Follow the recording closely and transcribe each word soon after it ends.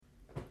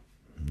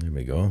There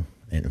we go.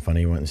 Anything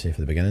funny you want to say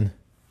for the beginning?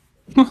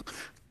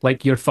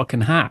 Like your fucking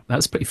hat.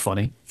 That's pretty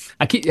funny.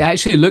 It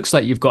actually looks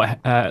like you've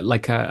got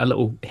like a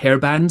little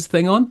hairband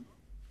thing on.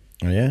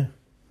 Oh yeah,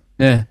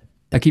 Yeah.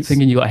 I keep it's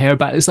thinking you got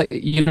hairband. It's like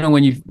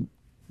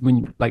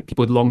when like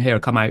people with long hair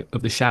come out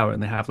of the shower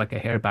and they have like a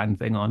hairband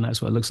thing on.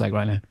 That's what it looks like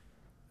right now.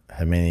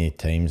 how many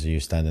times are you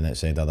standing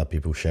outside other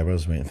people's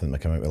showers waiting for them to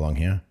come out with long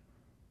hair?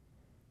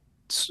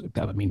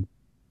 I mean,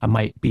 I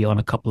might be on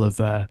a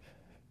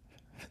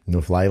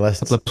No fly couple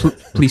lists. of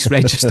police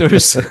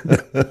registers.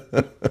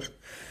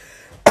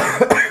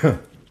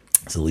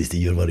 It's the least of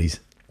your worries.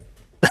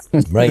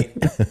 Right.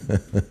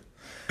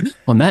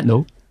 On that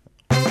note,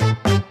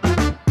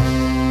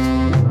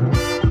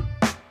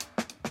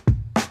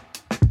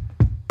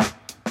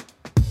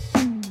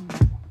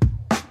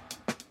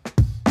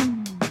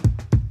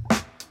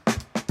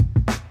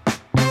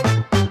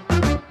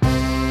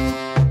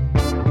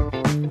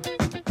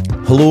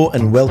 Hello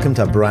and welcome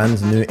to a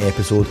brand new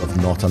episode of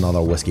Not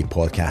Another Whiskey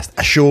Podcast,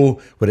 a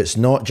show where it's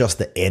not just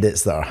the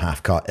edits that are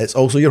half cut, it's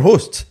also your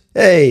hosts.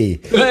 Hey!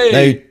 Hey!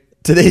 Now,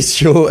 today's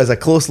show is a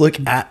close look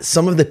at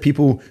some of the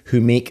people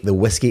who make the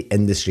whiskey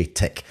industry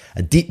tick,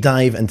 a deep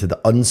dive into the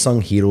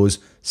unsung heroes,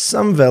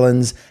 some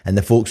villains, and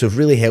the folks who've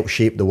really helped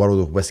shape the world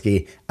of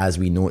whiskey as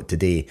we know it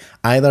today,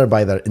 either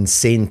by their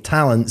insane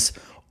talents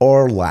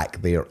or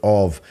lack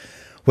thereof.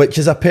 Which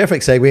is a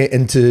perfect segue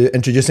into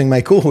introducing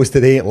my co-host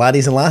today.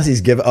 Laddies and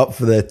lassies, give it up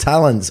for the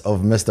talents of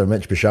Mr.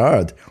 Mitch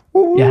Bouchard.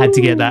 you had to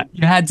get that.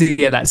 You had to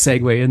get that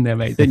segue in there,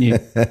 mate, didn't you?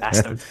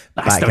 Bastard.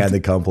 Bastard.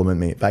 Backhanded compliment,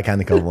 mate.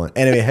 Backhanded compliment.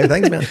 Anyway, how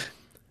things, man?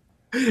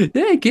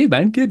 Yeah, good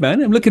man, good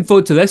man. I'm looking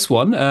forward to this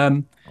one.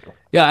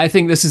 Yeah, I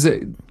think this is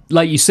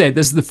like you said,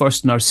 this is the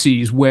first in our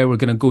series where we're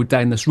going to go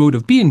down this road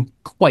of being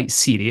quite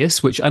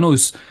serious, which I know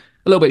is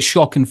a little bit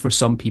shocking for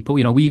some people.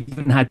 You know, we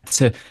even had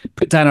to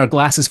put down our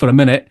glasses for a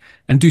minute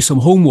and do some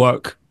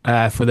homework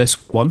for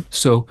this one.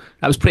 So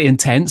that was pretty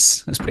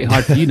intense. That's pretty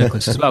hard for you,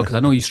 Nicholas, as well, because I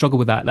know you struggle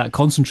with that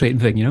concentrating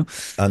thing. You know,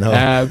 I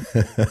know.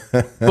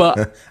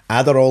 but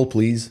Adderall,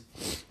 please.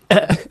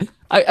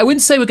 I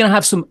wouldn't say we're going to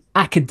have some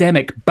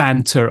academic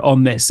banter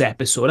on this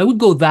episode. I wouldn't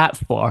go that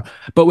far,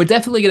 but we're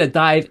definitely going to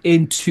dive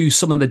into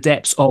some of the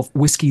depths of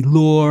whiskey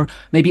lore,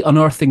 maybe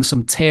unearthing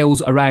some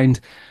tales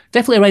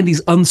definitely around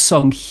these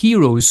unsung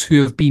heroes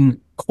who have been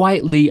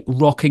quietly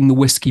rocking the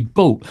whiskey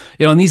boat.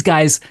 You know, and these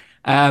guys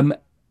that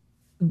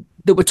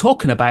we're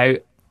talking about,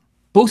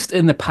 both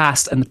in the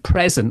past and the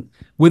present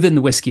within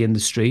the whiskey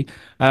industry.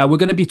 We're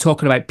going to be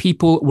talking about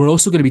people. We're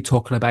also going to be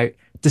talking about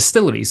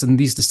distilleries, and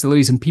these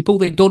distilleries and people,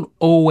 they don't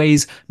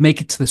always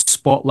make it to the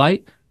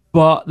spotlight,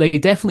 but they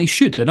definitely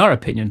should, in our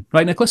opinion.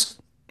 Right, Nicholas?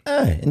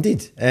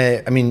 Indeed.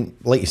 I mean,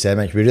 like you said,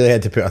 Mitch, we really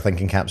had to put our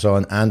thinking caps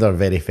on and our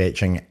very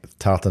fetching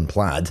tartan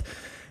plaid.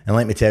 And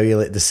let me tell you,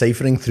 like,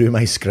 deciphering through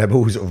my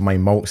scribbles of my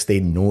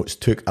malt-stained notes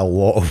took a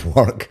lot of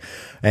work.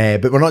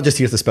 But we're not just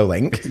here to spill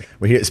ink.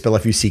 We're here to spill a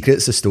few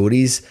secrets, the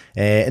stories,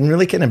 and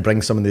really kind of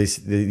bring some of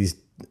these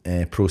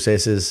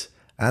processes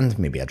and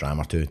maybe a dram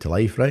or two to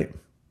life, right?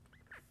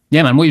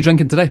 Yeah, man. What are you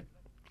drinking today?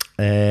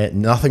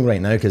 Nothing right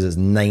now because it's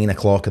 9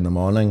 o'clock in the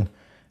morning.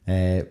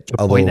 Your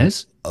point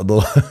is?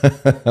 Although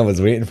I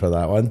was waiting for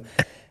that one.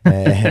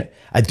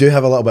 I do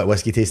have a little bit of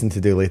whiskey tasting to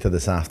do later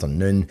this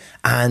afternoon,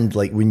 and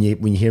like when you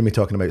hear me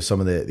talking about some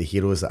of the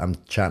heroes that I'm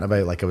chatting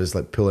about, like I was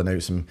like pulling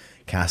out some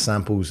cast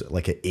samples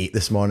like at 8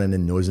 this morning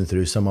and nosing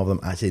through some of them,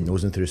 actually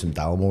nosing through some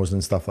Dalmores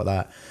and stuff like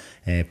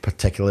that,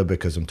 particularly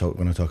because I'm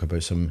going to talk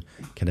about some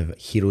kind of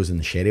heroes in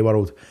the sherry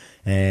world.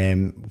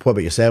 What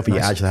about yourself? Are you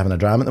actually having a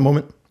dram at the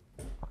moment?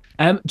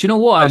 Do you know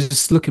what? I was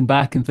just looking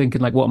back and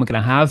thinking, like, what am I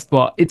going to have?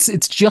 But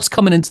it's just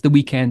coming into the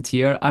weekend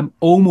here. I'm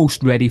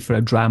almost ready for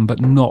a dram, but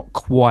not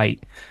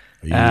quite.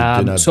 Are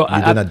you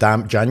doing a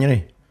damp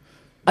January?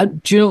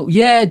 Do you know?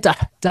 Yeah,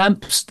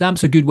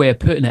 damp's a good way of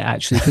putting it,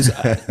 actually. Because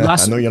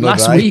I know you're not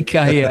last dry. week,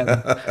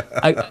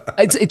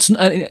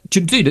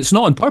 dude, it's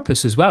not on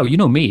purpose as well. You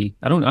know me.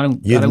 I don't.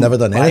 You've I don't never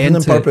done buy anything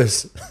on into.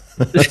 purpose.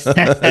 Is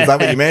that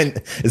what you meant?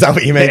 Is that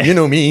what you meant? You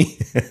know me.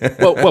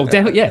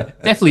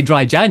 Definitely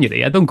dry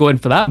January. I don't go in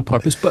for that on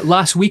purpose. But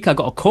last week I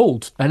got a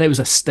cold, and it was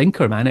a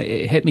stinker, man.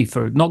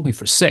 It knocked me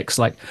for six.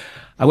 Like,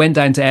 I went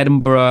down to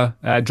Edinburgh,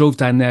 drove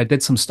down there,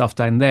 did some stuff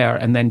down there,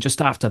 and then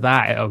just after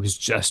that, I was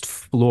just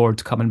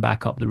floored coming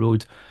back up the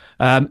road.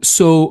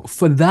 So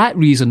for that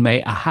reason,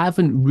 mate, I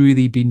haven't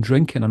really been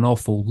drinking an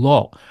awful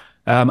lot.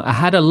 I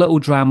had a little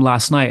dram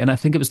last night, and I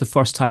think it was the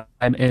first time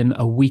in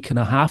a week and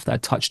a half that I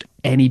touched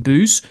any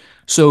booze.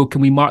 So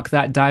can we mark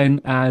that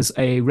down as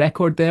a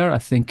record there? I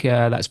think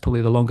that's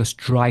probably the longest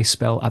dry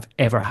spell I've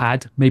ever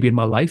had, maybe in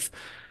my life.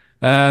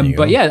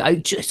 But yeah,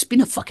 it's been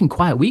a fucking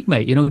quiet week,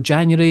 mate. You know,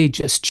 January,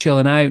 just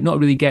chilling out, not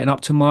really getting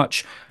up too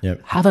much.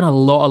 Yep. Having a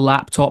lot of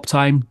laptop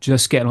time,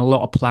 just getting a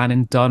lot of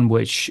planning done,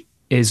 which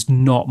is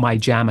not my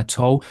jam at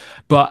all.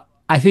 But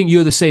I think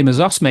you're the same as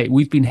us, mate.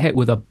 We've been hit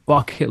with a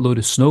bucket load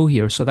of snow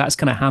here, so that's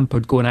kind of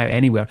hampered going out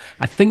anywhere.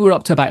 I think we're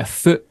up to about a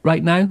foot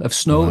right now of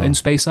snow in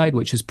Speyside,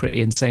 which is pretty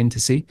insane to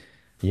see.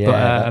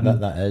 Yeah, But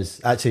that is.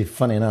 Actually,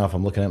 funny enough,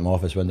 I'm looking at my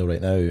office window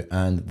right now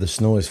and the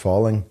snow is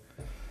falling.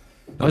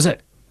 what is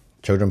it?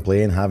 children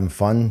playing, having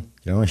fun,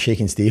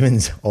 shaking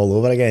Stevens all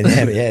over again.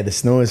 Yeah, but yeah, the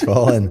snow is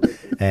falling.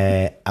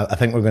 I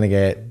think we're going to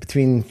get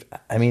between,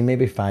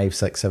 maybe 5,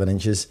 6, 7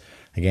 inches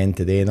again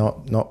today.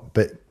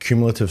 But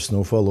cumulative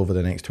snowfall over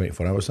the next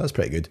 24 hours. So that's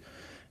pretty good.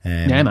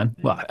 Yeah, man.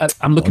 Well,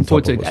 I'm looking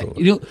forward to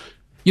it.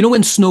 You know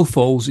when snow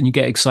falls and you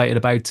get excited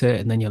about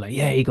it, and then you're like,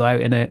 yeah, you go out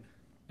in it.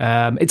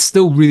 It's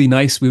still really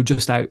nice. We were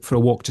just out for a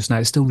walk just now.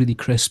 It's still really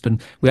crisp,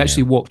 and we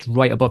actually walked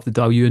right above the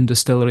Daoyuan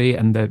distillery,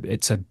 and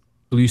it's a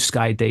blue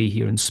sky day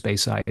here in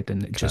Speyside,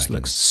 and it just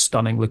looks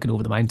stunning looking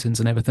over the mountains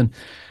and everything.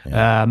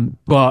 Yeah.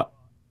 But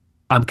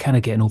I'm kind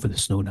of getting over the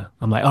snow now.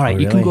 I'm like, all right,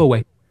 you can go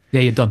away.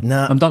 Yeah, you're done.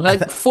 Nah, I'm done.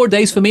 4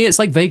 days for me, it's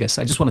like Vegas.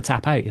 I just want to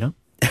tap out,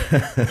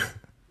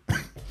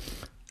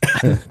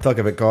 Talk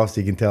about coughs,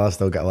 you can tell I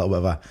still got a little bit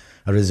of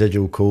a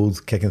residual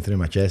cold kicking through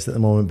my chest at the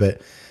moment,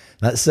 but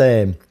that's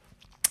I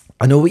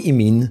know what you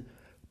mean,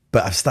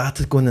 but I've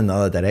started going in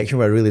another direction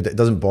where it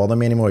doesn't bother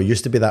me anymore. It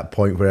used to be that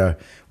point where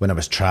when I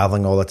was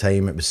traveling all the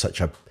time, it was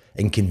such a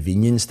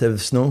inconvenience to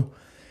have snow.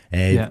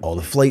 All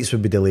the flights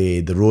would be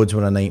delayed, the roads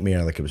were a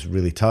nightmare, like it was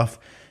really tough.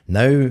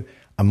 Now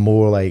I'm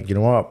more like, you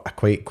know what, I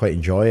quite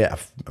enjoy it.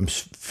 I'm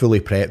fully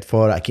prepped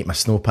for it. I keep my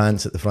snow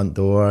pants at the front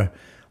door.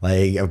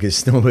 Like I've got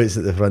snow boots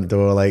at the front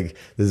door. Like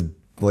there's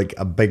like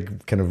a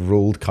big kind of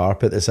rolled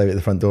carpet that's out at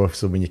the front door.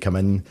 So when you come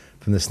in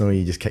from the snow,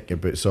 you just kick your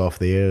boots off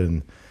there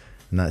and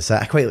that's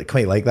it. I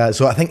quite like that.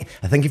 So I think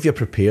if you're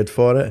prepared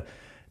for it,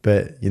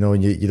 but you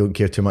don't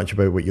care too much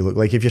about what you look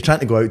like. If you're trying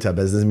to go out to a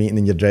business meeting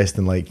and you're dressed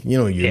in like,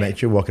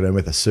 you're walking around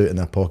with a suit and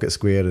a pocket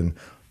square and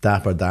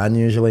Dapper Dan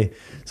usually.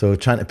 So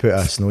trying to put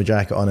a snow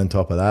jacket on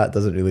top of that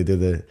doesn't really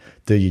do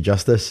you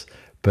justice.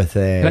 But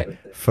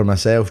for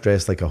myself,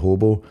 dressed like a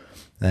hobo.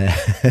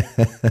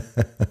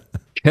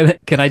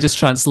 Can I just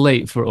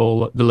translate for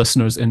all the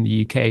listeners in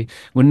the UK?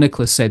 When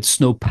Nicholas said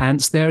snow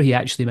pants there, he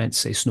actually meant to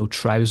say snow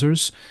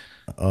trousers.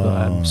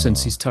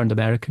 Since he's turned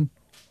American.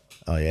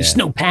 Oh yeah. Your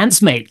snow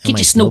pants, mate. Get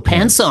your snow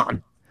pants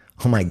on.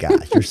 Oh my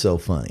gosh, you're so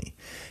funny.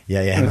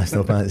 Yeah, my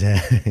snow pants.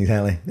 Yeah,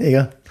 exactly. There you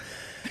go.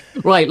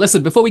 Right,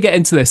 listen, before we get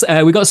into this,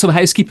 we got some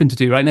housekeeping to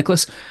do, right,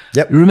 Nicholas?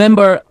 Yep.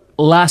 Remember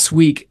last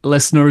week,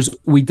 listeners,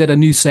 we did a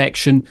new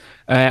section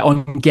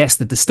on Guess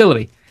the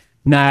Distillery.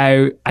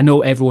 Now, I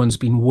know everyone's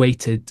been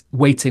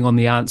waiting on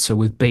the answer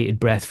with bated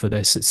breath for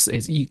this.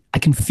 I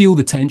can feel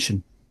the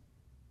tension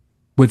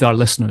with our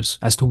listeners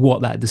as to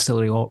what that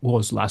distillery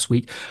was last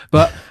week.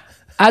 But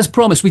as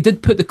promised, we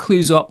did put the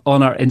clues up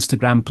on our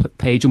Instagram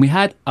page, and we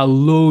had a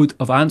load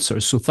of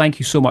answers. So thank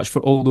you so much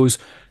for all those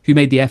who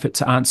made the effort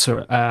to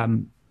answer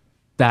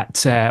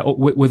that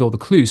with all the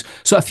clues.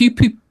 So a few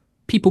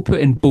people put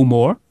in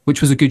Bowmore,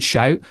 which was a good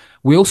shout.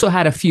 We also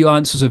had a few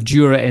answers of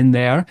Jura in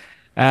there.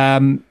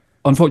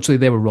 Unfortunately,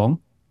 they were wrong.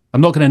 I'm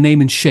not going to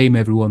name and shame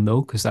everyone,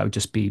 though, because that would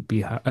just be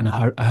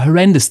a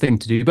horrendous thing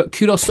to do. But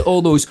kudos to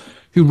all those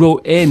who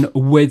wrote in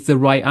with the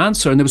right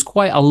answer. And there was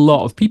quite a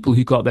lot of people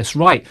who got this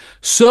right.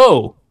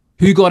 So,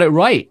 who got it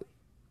right?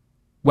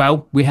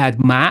 Well, we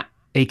had Matt,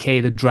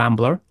 a.k.a. the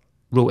Drambler,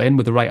 wrote in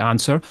with the right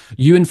answer.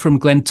 Ewan from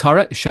Glen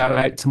Turret, shout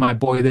out to my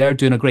boy there,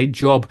 doing a great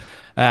job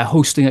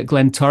hosting at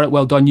Glen Turret.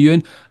 Well done,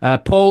 Ewan.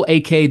 Paul,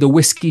 a.k.a. the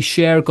Whisky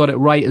Share, got it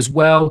right as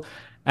well.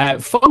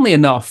 Funnily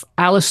enough,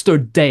 Alistair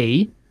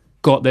Day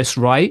got this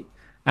right.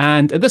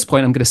 And at this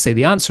point, I'm going to say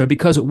the answer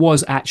because it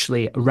was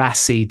actually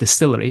Rassy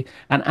Distillery,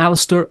 and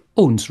Alistair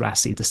owns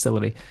Rassy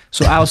Distillery.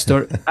 So,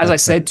 Alistair, as I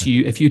said to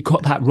you, if you'd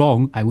got that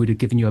wrong, I would have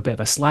given you a bit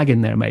of a slag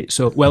in there, mate.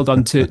 So, well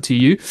done to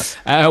you.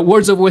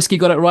 Words of Whiskey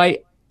got it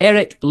right.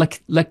 Eric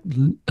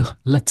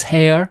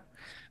Letaire,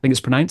 I think it's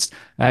pronounced,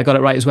 got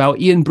it right as well.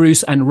 Ian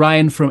Bruce and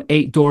Ryan from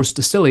Eight Doors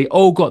Distillery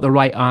all got the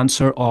right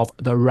answer of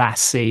the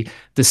Rassy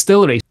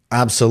Distillery.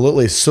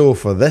 Absolutely. So,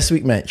 for this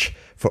week, Mitch,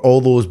 for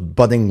all those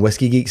budding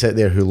whiskey geeks out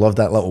there who love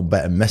that little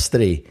bit of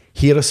mystery,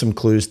 here are some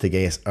clues to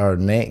guess our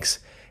next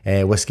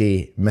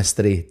whiskey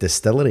mystery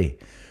distillery.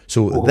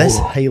 So this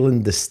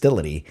Highland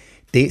distillery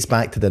dates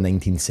back to the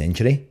 19th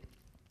century.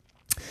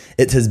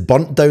 It has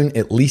burnt down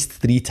at least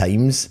 3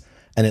 times,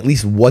 and at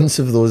least once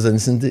of those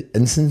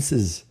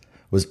instances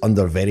was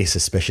under very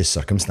suspicious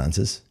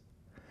circumstances.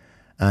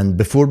 And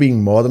before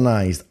being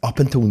modernised, up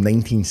until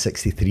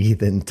 1963,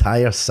 the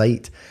entire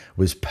site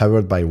was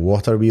powered by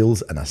water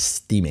wheels and a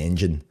steam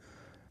engine.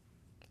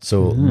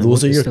 So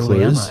those are your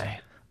clues.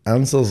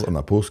 Answers on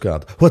a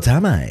postcard. What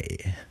am I?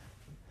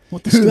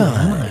 Who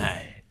am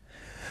I?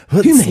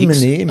 What's Who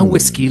makes my name? a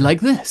whiskey like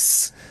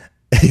this?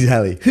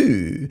 Exactly.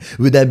 Who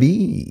would I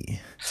be?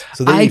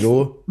 So there you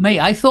go.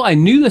 Mate, I thought I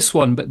knew this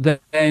one, but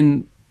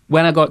then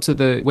when you got to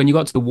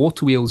the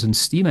water wheels and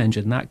steam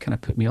engine, that kind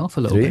of put me off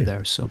a little bit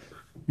there. So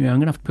yeah, I'm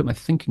going to have to put my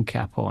thinking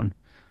cap on.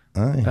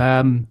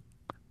 Aye.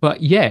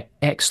 But yeah,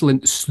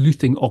 excellent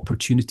sleuthing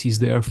opportunities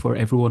there for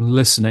everyone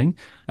listening.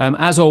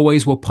 As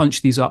always, we'll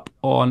punch these up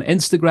on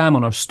Instagram,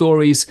 on our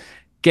stories,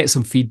 get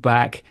some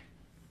feedback.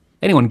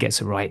 Anyone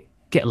gets it right,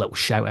 get a little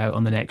shout out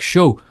on the next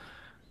show.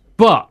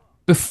 But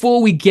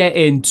before we get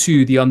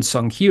into the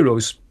Unsung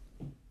Heroes,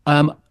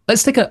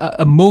 let's take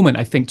a moment,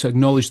 I think, to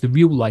acknowledge the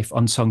real life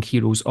unsung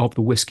heroes of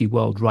the whiskey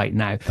world right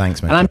now.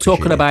 Thanks, man. And I'm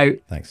talking about...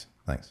 Thanks.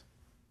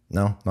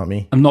 No, not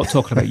me. I'm not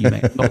talking about you,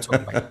 mate. I'm not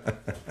talking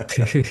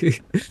about you.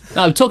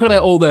 No, I'm talking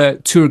about all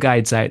the tour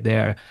guides out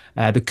there,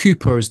 the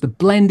coopers, the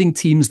blending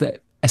teams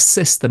that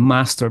assist the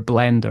master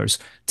blenders,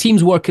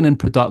 teams working in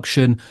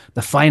production,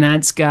 the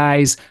finance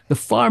guys, the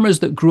farmers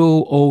that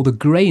grow all the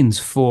grains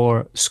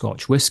for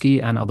Scotch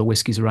whisky and other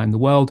whiskies around the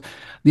world,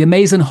 the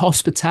amazing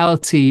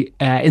hospitality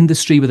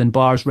industry within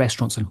bars,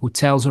 restaurants, and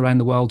hotels around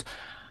the world,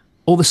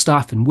 all the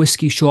staff in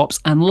whiskey shops,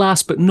 and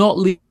last but not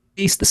least,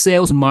 the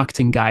sales and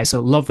marketing guys.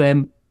 So love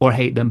them or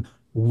hate them,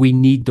 we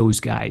need those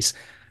guys.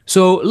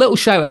 So little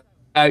shout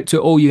out to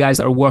all you guys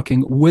that are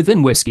working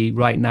within whiskey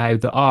right now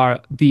that are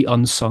the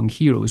unsung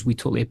heroes. We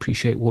totally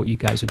appreciate what you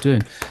guys are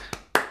doing.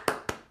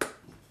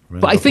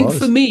 But I think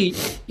for me,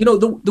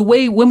 the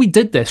way when we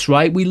did this,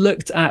 right, we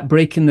looked at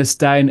breaking this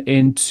down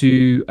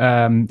into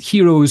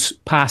heroes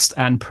past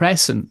and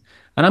present.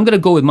 And I'm going to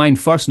go with mine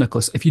first,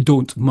 Nicholas, if you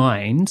don't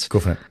mind. Go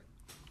for it.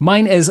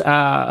 Mine is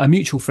a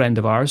mutual friend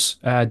of ours,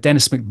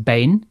 Dennis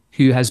McBain,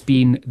 who has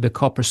been the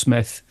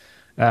coppersmith.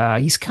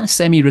 He's kind of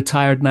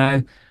semi-retired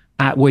now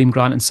at William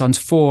Grant and Sons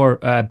for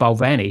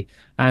Balvenie.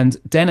 And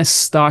Dennis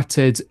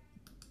started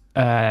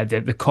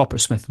the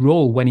coppersmith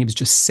role when he was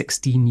just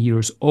 16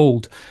 years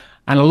old.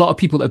 And a lot of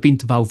people that have been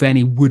to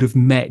Balvenie would have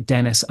met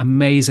Dennis.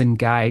 Amazing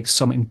guy,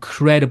 some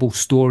incredible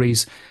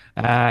stories.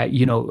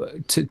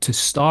 To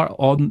start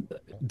on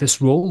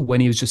this role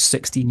when he was just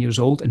 16 years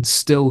old and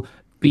still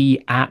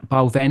be at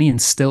Balvenie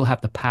and still have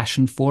the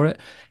passion for it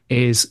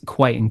is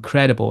quite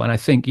incredible. And I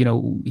think,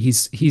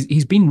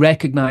 he's been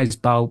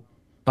recognized by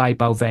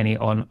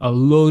Balvenie on a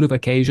load of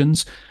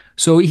occasions.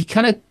 So he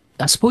kind of,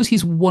 I suppose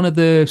he's one of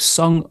the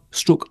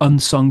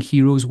unsung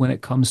heroes when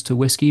it comes to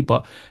whiskey.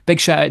 But big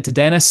shout out to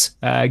Dennis,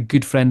 a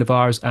good friend of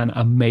ours and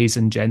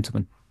amazing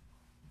gentleman.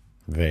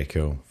 Very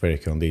cool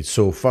indeed.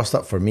 So first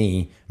up for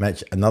me,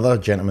 Mitch, another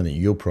gentleman that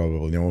you'll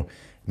probably know,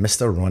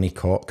 Mr. Ronnie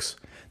Cox.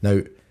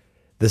 Now,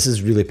 this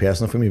is really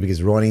personal for me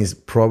because Ronnie's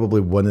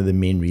probably one of the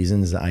main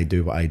reasons that I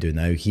do what I do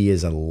now. He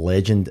is a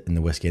legend in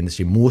the whiskey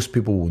industry. Most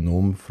people will know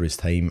him for his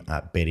time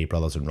at Berry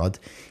Brothers and Rudd.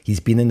 He's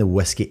been in the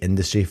whiskey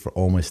industry for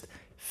almost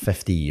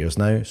 50 years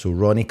now. So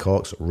Ronnie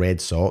Cox,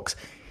 Red Sox,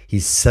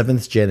 he's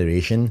 7th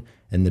generation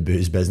in the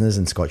booze business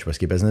and Scotch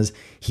whiskey business.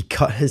 He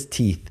cut his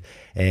teeth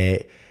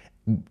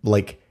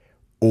like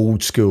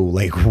old school,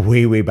 like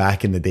way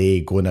back in the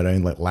day, going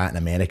around like Latin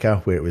America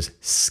where it was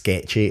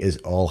sketchy as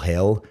all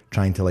hell,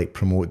 trying to like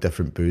promote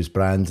different booze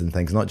brands and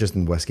things, not just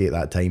in whiskey at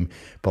that time,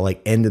 but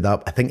like ended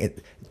up, I think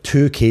it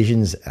 2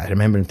 occasions, I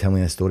remember him telling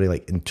me a story,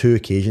 like in 2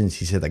 occasions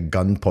he said a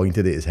gun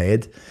pointed at his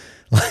head.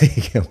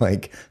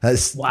 like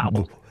that's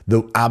wow.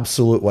 The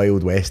absolute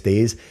Wild West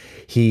days.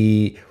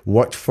 He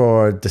worked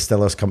for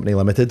Distillers Company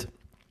Limited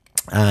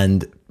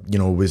and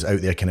was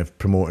out there kind of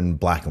promoting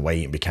Black and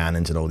White and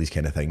Buchanan's and all these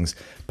kind of things,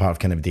 part of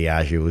kind of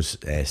Diageo's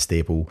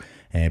staple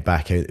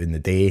back out in the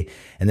day.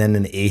 And then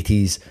in the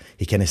 80s,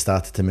 he kind of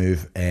started to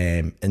move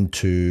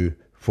into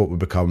what would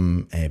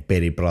become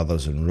Berry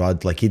Brothers and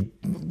Rudd. Like he'd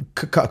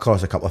cut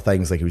across a couple of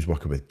things, like he was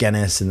working with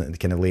Guinness in the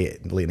kind of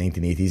late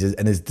 1980s,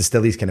 and his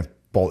distilleries kind of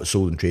bought,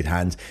 sold and trade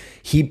hands.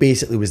 He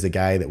basically was the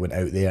guy that went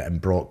out there and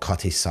brought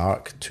Cutty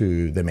Sark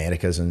to the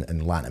Americas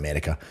and Latin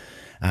America.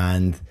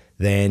 And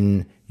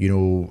then,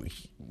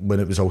 when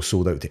it was all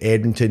sold out to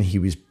Edmonton, he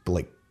was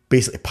like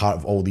basically part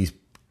of all these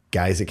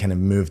guys that kind of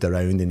moved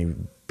around, and he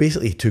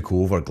basically took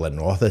over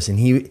Glenrothes.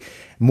 And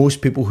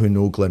most people who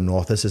know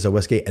Glenrothes as a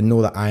whiskey and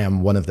know that I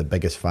am one of the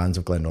biggest fans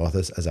of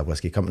Glenrothes as a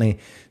whiskey company,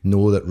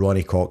 know that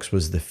Ronnie Cox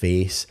was the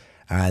face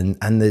and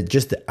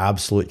just the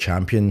absolute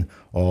champion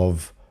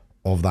of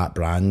that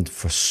brand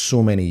for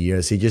so many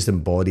years. He just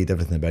embodied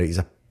everything about it. He's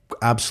an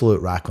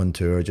absolute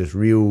raconteur, just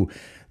real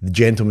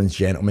gentleman's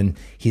gentleman.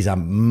 He's a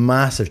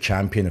massive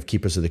champion of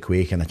Keepers of the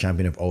Quake and a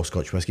champion of all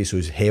Scotch whisky, so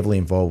he's heavily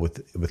involved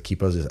with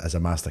keepers as a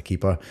master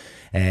keeper,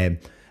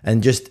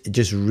 and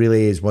just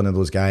really is one of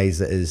those guys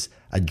that is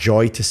a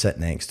joy to sit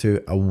next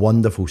to, a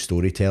wonderful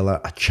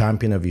storyteller, a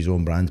champion of his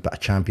own brand, but a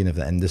champion of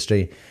the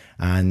industry,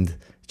 and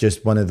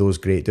just one of those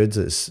great dudes.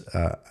 It's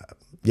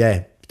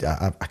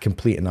a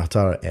complete and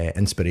utter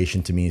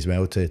inspiration to me as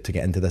well to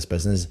get into this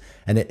business.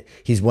 And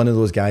he's one of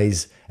those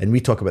guys, and we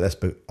talk about this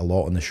a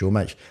lot on the show,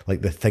 Mitch,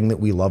 like the thing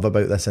that we love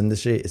about this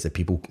industry is that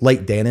people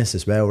like Dennis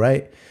as well,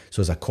 right? So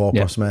as a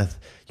coppersmith,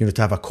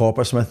 to have a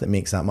coppersmith that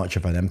makes that much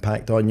of an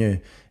impact on you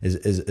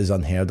is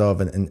unheard of.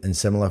 And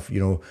similar,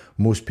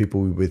 most people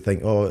would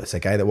think, oh, it's a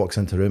guy that walks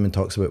into a room and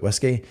talks about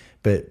whiskey,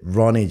 but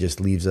Ronnie just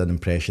leaves an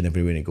impression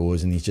everywhere he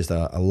goes, and he's just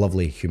a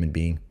lovely human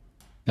being.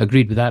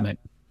 Agreed with that, mate.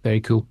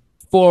 Very cool.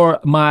 For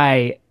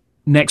my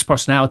next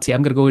personality,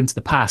 I'm going to go into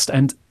the past.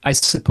 And I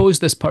suppose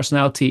this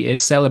personality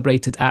is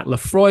celebrated at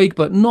Laphroaig,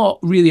 but not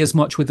really as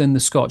much within the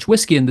Scotch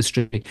whisky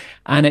industry.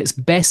 And it's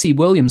Bessie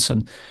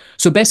Williamson.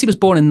 So Bessie was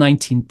born in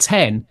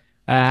 1910.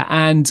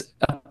 And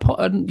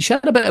she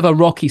had a bit of a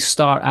rocky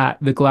start at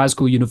the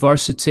Glasgow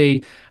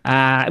University,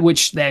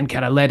 which then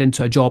kind of led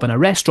into a job in a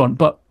restaurant.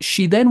 But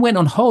she then went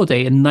on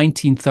holiday in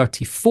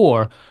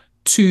 1934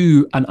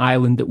 to an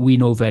island that we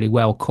know very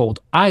well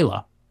called Islay.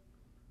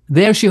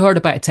 There she heard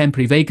about a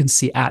temporary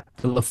vacancy at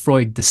the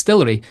Lefroy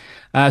distillery.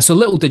 So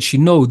little did she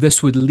know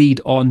this would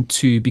lead on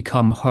to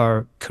become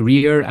her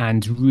career,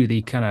 and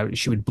really kind of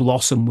she would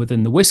blossom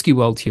within the whiskey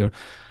world here.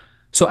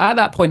 So at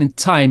that point in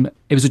time,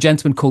 it was a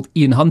gentleman called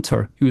Ian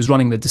Hunter who was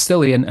running the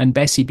distillery, and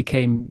Bessie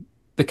became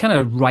the kind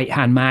of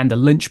right-hand man, the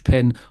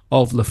linchpin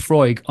of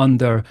Lefroy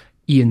under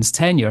Ian's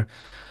tenure.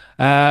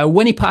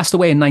 When he passed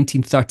away in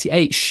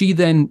 1938, she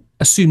then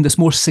assumed this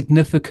more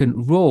significant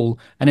role,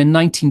 and in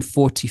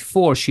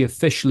 1944, she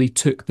officially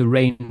took the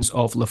reins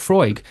of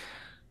Lefroy.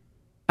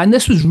 And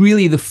this was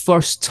really the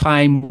first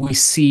time we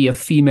see a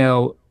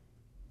female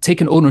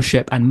taken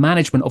ownership and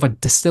management of a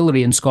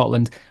distillery in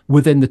Scotland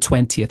within the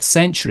 20th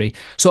century.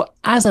 So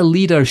as a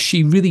leader,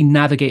 she really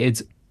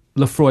navigated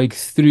Lefroy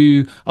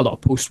through a lot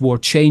of post-war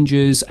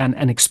changes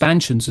and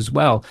expansions as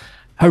well.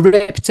 Her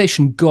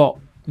reputation got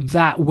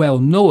that well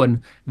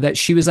known that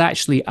she was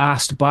actually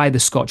asked by the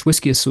Scotch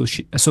Whisky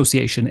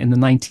Association in the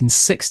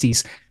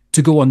 1960s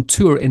to go on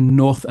tour in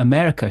North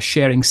America,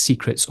 sharing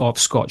secrets of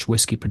Scotch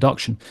whisky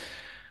production.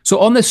 So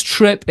on this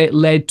trip, it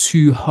led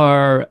to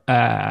her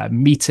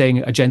meeting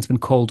a gentleman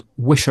called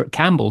Wishart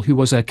Campbell, who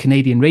was a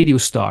Canadian radio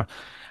star.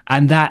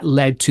 And that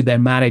led to their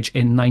marriage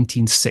in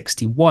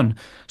 1961.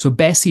 So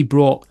Bessie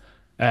brought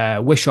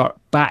Wishart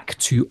back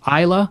to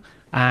Islay,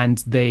 and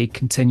they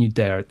continued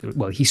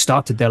he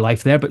started their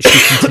life there, but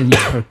she continued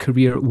her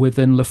career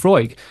within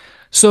Lefroy.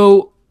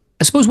 So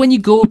I suppose when you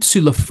go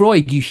to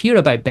Lefroy, you hear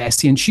about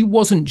Bessie, and she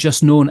wasn't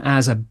just known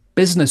as a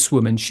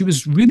businesswoman. She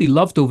was really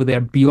loved over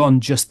there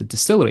beyond just the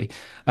distillery.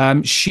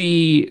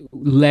 She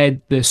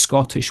led the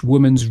Scottish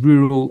Women's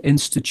Rural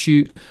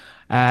Institute,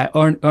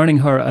 earning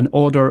her an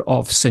Order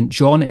of St.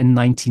 John in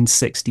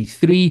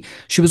 1963.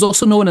 She was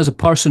also known as a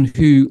person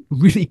who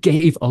really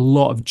gave a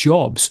lot of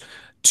jobs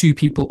to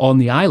people on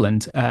the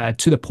island,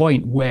 to the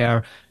point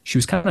where she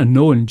was kind of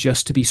known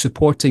just to be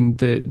supporting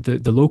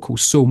the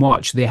locals so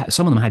much.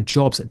 Some of them had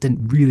jobs that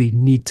didn't really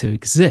need to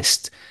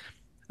exist.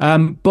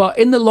 But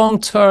in the long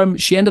term,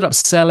 she ended up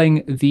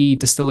selling the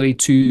distillery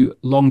to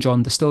Long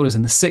John Distillers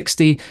in the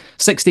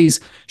 60s.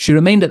 She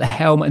remained at the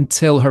helm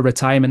until her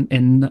retirement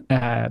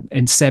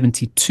in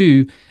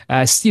 72,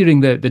 steering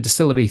the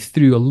distillery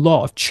through a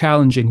lot of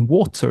challenging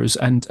waters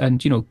and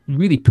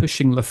really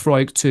pushing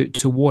Lefroy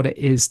to what it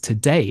is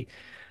today.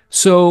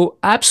 So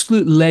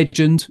absolute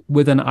legend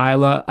within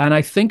Islay, and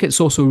I think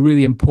it's also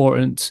really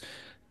important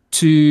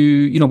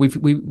to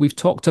we've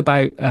talked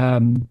about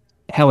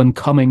Helen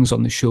Cummings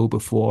on the show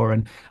before,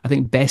 and I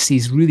think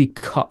Bessie's really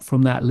cut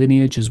from that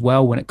lineage as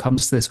well when it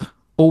comes to this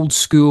old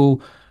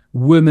school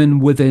woman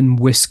within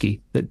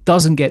whiskey that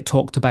doesn't get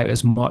talked about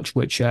as much,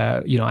 which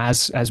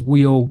as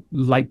we all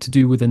like to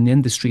do within the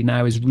industry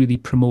now, is really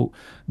promote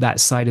that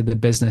side of the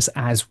business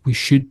as we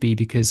should be,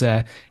 because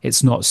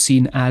it's not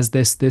seen as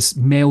this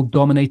male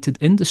dominated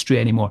industry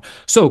anymore.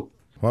 So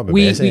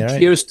we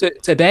cheers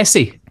to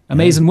Bessie,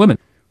 amazing woman.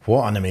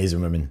 What an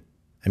amazing woman.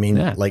 I mean,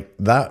 like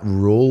that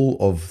roll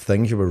of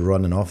things you were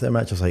running off there,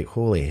 Mitch, I was like,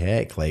 holy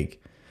heck,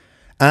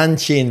 and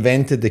she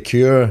invented the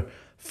cure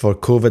for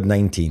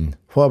COVID-19.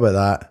 What about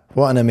that?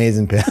 What an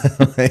amazing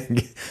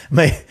person.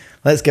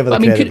 Let's give her the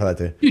credit for that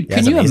too. Dude,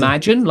 can you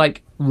imagine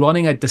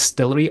running a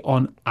distillery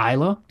on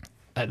Islay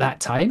at that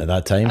time? That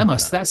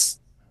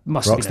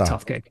must have been a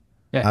tough gig.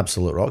 Yeah.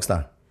 Absolute rock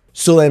star.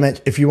 So then,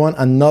 Mitch, if you want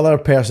another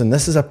person,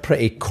 this is a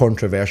pretty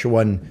controversial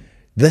one.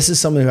 This is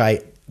someone who I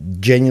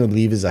genuinely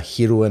believe is a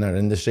hero in our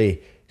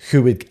industry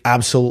who would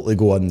absolutely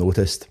go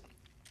unnoticed.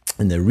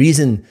 And the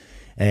reason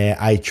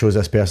I chose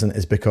this person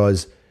is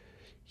because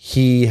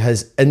he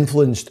has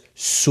influenced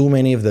so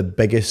many of the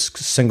biggest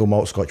single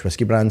malt Scotch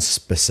whisky brands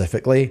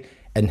specifically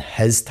in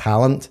his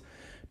talent.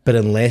 But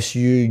unless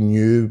you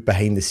knew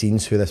behind the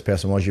scenes who this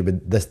person was,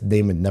 this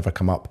name would never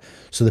come up.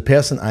 So the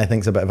person I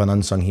think is a bit of an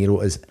unsung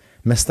hero is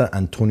Mr.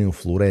 Antonio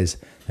Flores.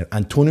 Now,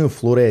 Antonio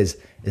Flores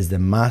is the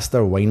master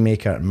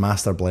winemaker and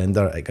master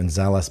blender at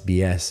Gonzales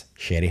BS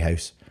Sherry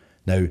House.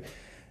 Now,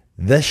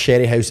 this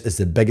sherry house is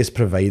the biggest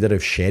provider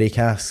of sherry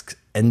casks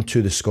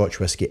into the Scotch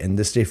whisky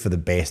industry for the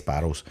best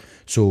barrels.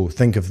 So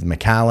think of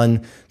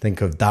Macallan,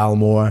 think of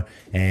Dalmore,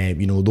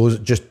 those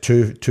just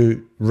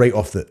two right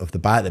off the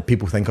bat that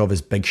people think of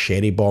as big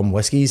sherry bomb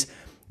whiskies.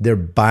 They're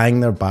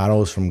buying their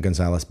barrels from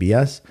Gonzales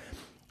BS.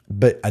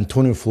 But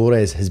Antonio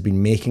Flores has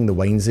been making the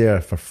wines there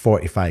for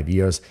 45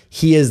 years.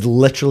 He is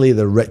literally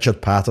the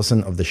Richard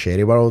Patterson of the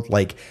sherry world.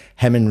 Like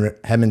him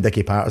and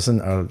Dickie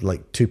Patterson are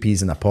like two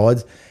peas in a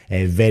pod.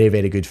 Very,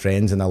 very good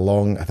friends, and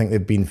I think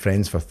they've been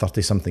friends for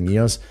 30 something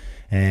years,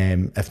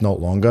 if not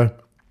longer.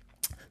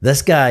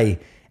 This guy,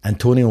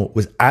 Antonio,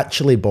 was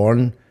actually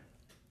born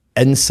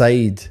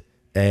inside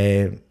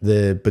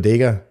the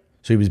bodega.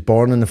 So he was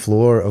born on the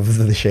floor of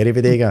the sherry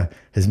bodega.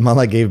 His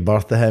mother gave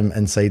birth to him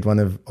inside one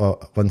of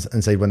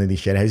these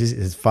sherry houses.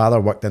 His father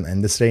worked in the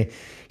industry.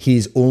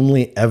 He's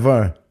only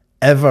ever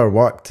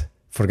worked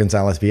for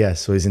Gonzales BS.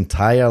 So his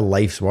entire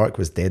life's work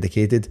was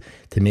dedicated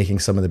to making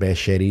some of the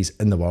best sherries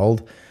in the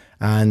world.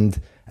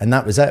 And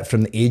that was it.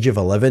 From the age of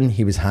 11,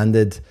 he was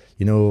handed,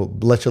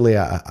 literally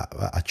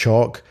a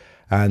chalk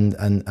and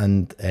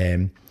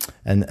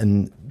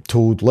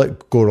told,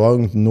 look, go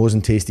along, nose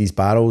and taste these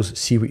barrels,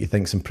 see what you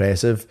think's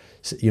impressive,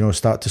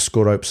 start to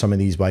score up some of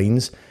these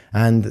wines.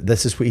 And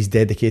this is what he's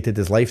dedicated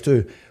his life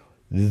to.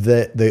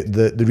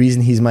 The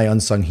reason he's my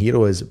unsung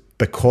hero is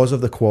because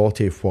of the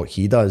quality of what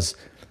he does.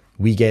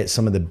 We get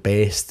some of the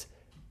best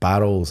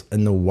barrels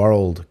in the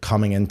world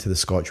coming into the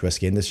Scotch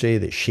whisky industry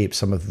that shape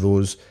some of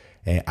those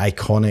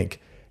iconic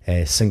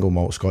single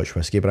malt Scotch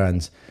whisky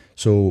brands.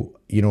 So,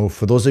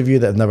 for those of you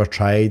that have never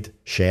tried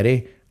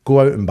sherry, go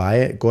out and buy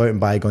it. Go out and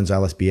buy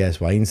Gonzales BS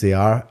wines. They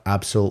are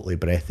absolutely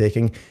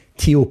breathtaking.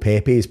 Tio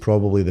Pepe is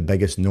probably the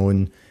biggest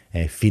known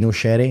Fino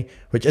sherry,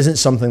 which isn't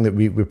something that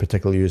we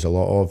particularly use a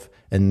lot of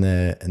in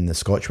the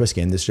Scotch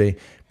whisky industry.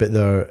 But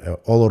their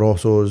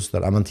Olorosos,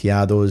 their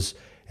Amontillados,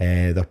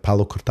 their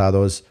Palo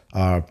Cortados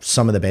are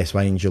some of the best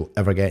wines you'll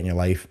ever get in your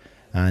life,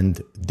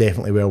 and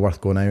definitely well worth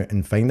going out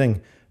and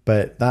finding.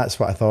 But that's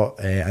what I thought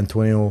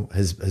Antonio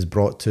has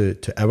brought to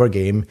our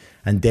game,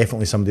 and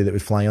definitely somebody that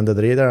would fly under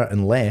the radar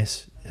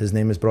unless his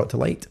name is brought to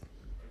light.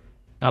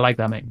 I like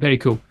that, mate. Very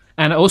cool.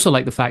 And I also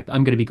like the fact that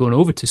I'm going to be going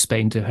over to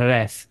Spain, to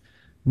Jerez,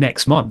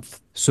 next month.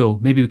 So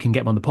maybe we can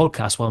get him on the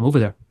podcast while I'm over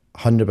there.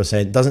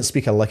 100%. Doesn't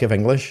speak a lick of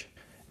English,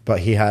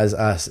 but he has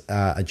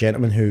a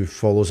gentleman who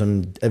follows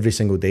him every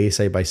single day,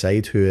 side by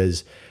side, who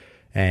is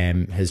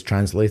his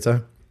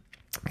translator.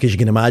 Because you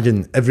can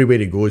imagine everywhere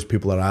he goes,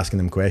 people are asking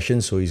him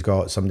questions. So he's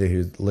got somebody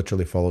who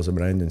literally follows him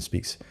around and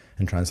speaks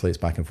and translates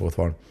back and forth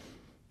for him.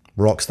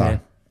 Rock star. Yeah.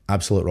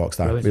 Absolute rock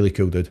star. Brilliant. Really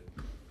cool dude.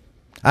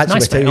 Actually,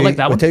 nice, I like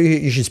that one. I'll tell you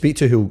who you should speak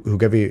to who'll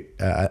give you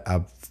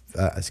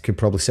could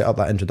probably set up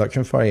that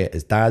introduction for you,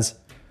 is Daz.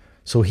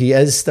 So he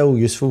is still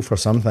useful for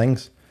some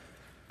things.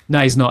 No,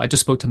 he's not. I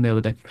just spoke to him the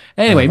other day.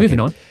 Anyway, moving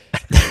on.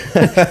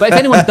 But if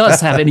anyone does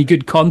have any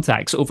good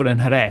contacts over in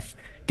Jerez,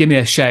 give me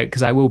a shout,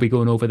 because I will be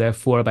going over there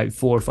for about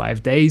 4 or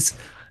 5 days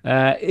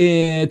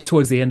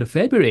towards the end of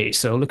February.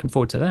 So looking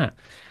forward to that.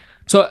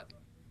 So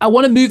I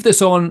want to move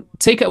this on,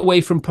 take it away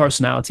from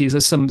personalities.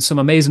 There's some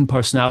amazing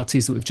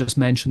personalities that we've just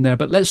mentioned there,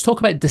 but let's talk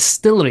about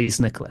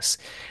distilleries, Nicholas.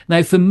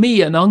 Now, for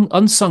me, an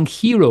unsung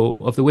hero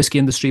of the whiskey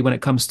industry when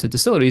it comes to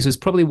distilleries is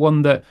probably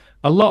one that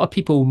a lot of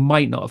people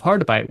might not have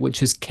heard about,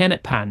 which is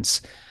Kennet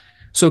Pans.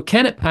 So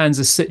Kennet Pans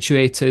is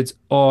situated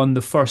on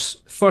the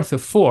Firth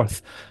of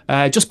Forth,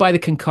 just by the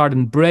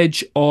Kincardine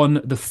Bridge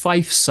on the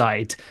Fife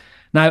side.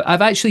 Now,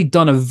 I've actually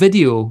done a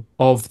video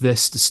of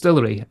this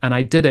distillery, and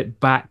I did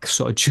it back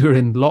sort of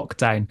during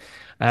lockdown.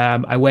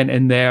 I went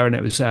in there, and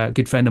it was a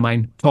good friend of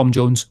mine, Tom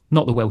Jones,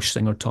 not the Welsh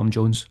singer Tom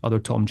Jones, other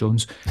Tom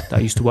Jones that I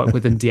used to work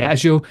with in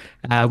Diageo.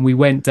 We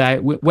went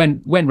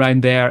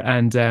round there,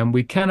 and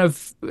we kind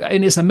of,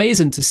 and it's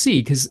amazing to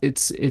see, because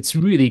it's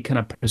really kind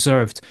of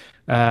preserved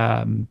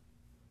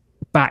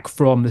back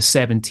from the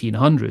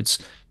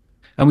 1700s.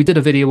 And we did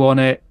a video on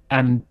it,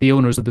 and the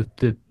owners of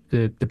the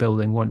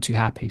building weren't too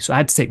happy, so I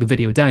had to take the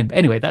video down. But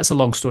anyway, that's a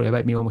long story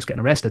about me almost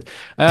getting arrested.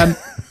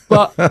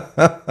 But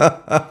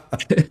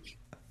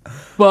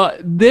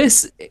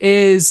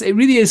it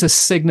really is a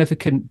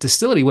significant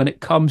distillery when it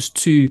comes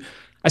to,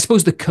 I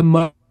suppose, the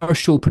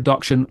commercial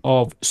production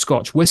of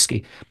Scotch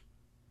whisky.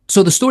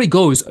 So the story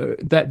goes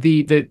that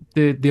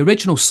the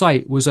original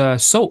site was a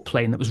salt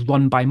plain that was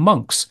run by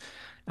monks,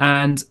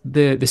 and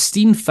the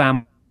Steen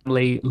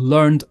family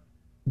learned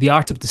the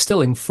art of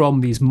distilling from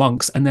these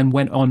monks, and then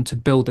went on to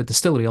build a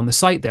distillery on the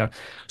site there.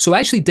 So it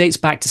actually dates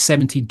back to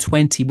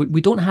 1720.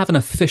 We don't have an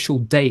official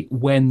date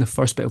when the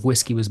first bit of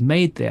whiskey was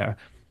made there,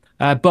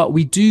 but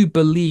we do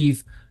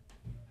believe,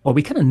 or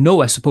we kind of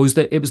know, I suppose,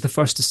 that it was the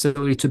first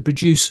distillery to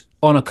produce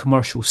on a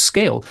commercial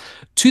scale,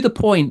 to the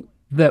point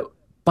that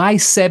by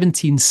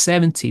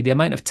 1770, the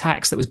amount of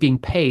tax that was being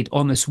paid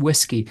on this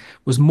whiskey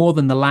was more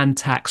than the land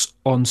tax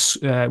on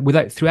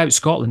throughout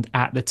Scotland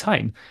at the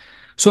time.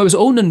 So it was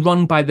owned and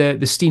run by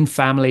the Steen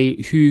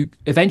family, who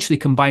eventually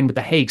combined with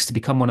the Haigs to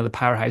become one of the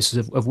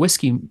powerhouses of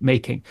whiskey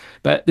making.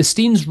 But the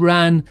Steens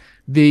ran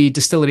the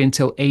distillery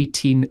until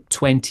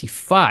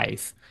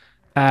 1825.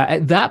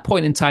 At that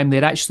point in time,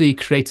 they'd actually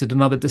created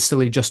another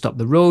distillery just up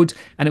the road,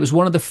 and it was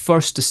one of the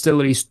first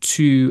distilleries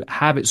to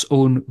have its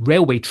own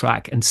railway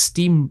track and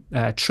steam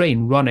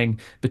train running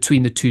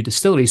between the two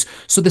distilleries.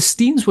 So the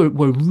Steens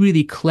were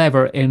really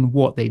clever in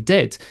what they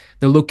did.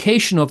 The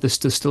location of this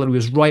distillery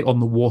was right on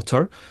the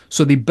water,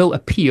 so they built a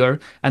pier,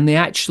 and they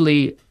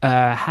actually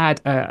had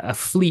a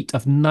fleet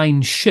of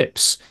 9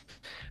 ships.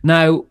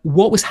 Now,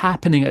 what was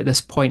happening at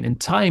this point in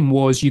time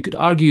was, you could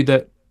argue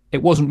that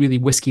it wasn't really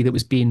whiskey that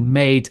was being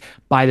made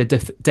by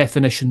the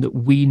definition that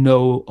we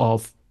know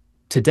of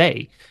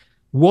today.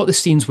 What the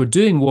Steens were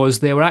doing was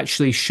they were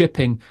actually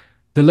shipping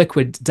the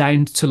liquid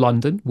down to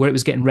London, where it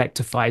was getting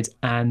rectified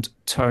and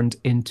turned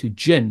into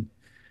gin.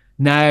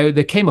 Now,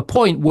 there came a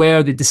point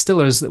where the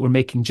distillers that were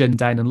making gin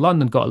down in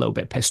London got a little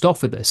bit pissed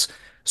off with this.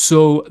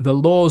 So the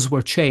laws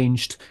were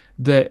changed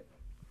that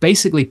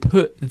basically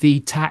put the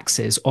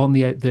taxes on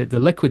the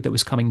liquid that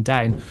was coming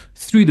down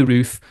through the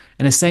roof,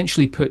 and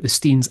essentially put the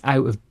Steens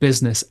out of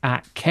business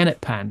at Kennet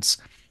Pans.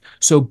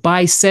 So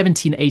by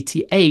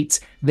 1788,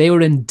 they were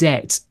in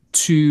debt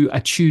to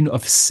a tune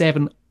of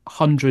 £700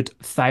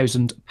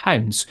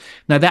 £500,000.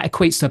 Now, that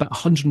equates to about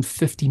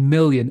 150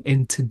 million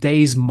in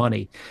today's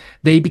money.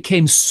 They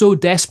became so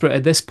desperate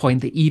at this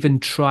point, they even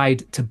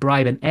tried to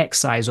bribe an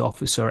excise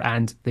officer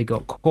and they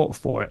got caught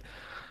for it.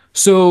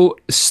 So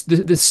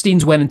the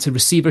Steens went into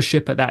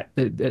receivership at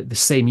the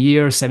same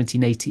year,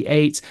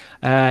 1788.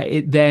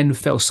 It then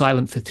fell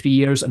silent for 3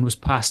 years and was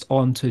passed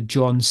on to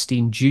John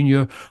Steen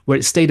Jr., where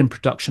it stayed in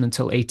production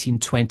until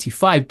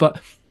 1825.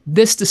 But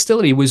this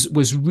distillery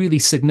was really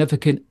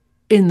significant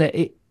in that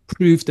it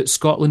proved that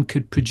Scotland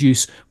could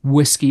produce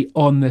whiskey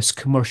on this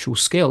commercial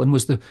scale and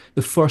was the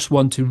first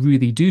one to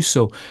really do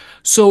so.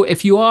 So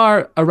if you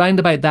are around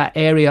about that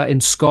area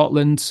in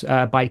Scotland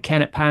by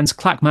Kennett-Pans,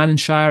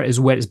 Clackmannanshire is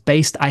where it's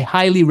based. I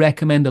highly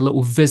recommend a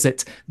little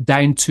visit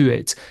down to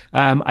it.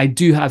 I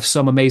do have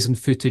some amazing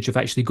footage of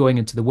actually going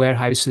into the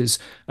warehouses.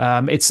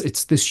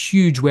 It's this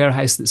huge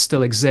warehouse that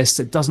still exists.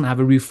 It doesn't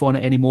have a roof on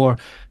it anymore.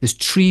 There's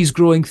trees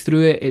growing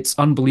through it. It's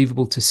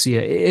unbelievable to see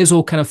it. It is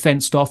all kind of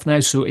fenced off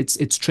now, so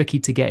it's tricky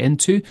to get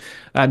into.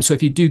 So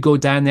if you do go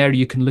down there,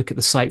 you can look at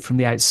the site from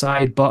the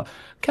outside, but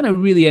kind of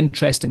really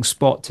interesting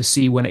spot to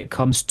see when it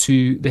comes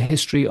to the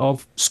history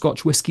of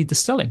Scotch whisky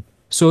distilling.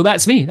 So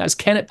that's me. That's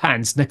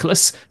Kennett-Pans.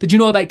 Nicholas, did you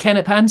know about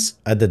Kennett-Pans?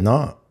 I did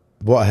not.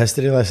 What a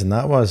history lesson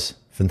that was.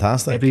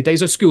 Fantastic. Every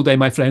day's a school day,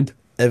 my friend.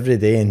 Every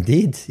day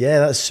indeed. Yeah,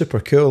 that's super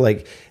cool.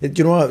 Like, do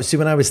you know what? See,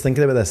 when I was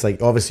thinking about this,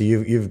 like, obviously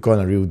you've gone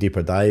a real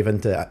deeper dive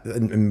into it.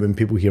 And when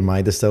people hear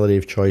my distillery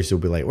of choice, they'll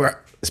be like, well,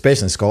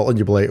 especially in Scotland,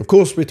 you'll be like, of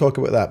course we talk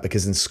about that,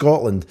 because in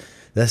Scotland,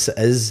 this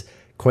is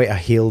quite a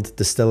hailed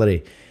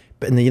distillery.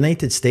 But in the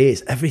United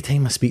States, every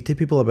time I speak to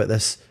people about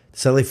this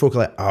distillery, folk are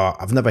like, oh,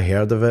 I've never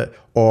heard of it,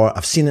 or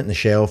I've seen it on the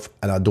shelf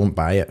and I don't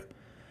buy it.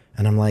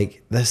 And I'm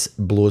like, this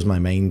blows my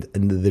mind.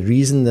 And the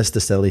reason this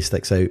distillery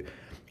sticks out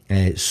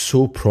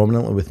so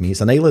prominently with me,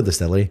 it's an Islay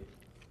distillery.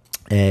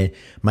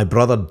 My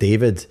brother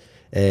David,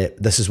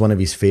 this is one of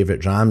his favourite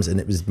drams,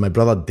 and it was my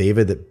brother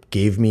David that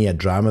gave me a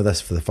dram of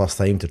this for the first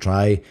time to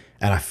try,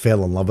 and I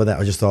fell in love with it.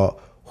 I just thought,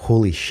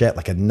 holy shit,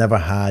 like I'd never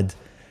had...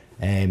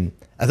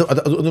 I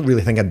don't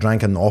really think I'd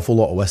drank an awful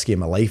lot of whiskey in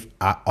my life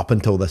up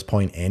until this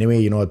point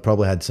anyway. You know, I'd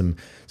probably had some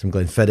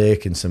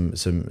Glenfiddich and some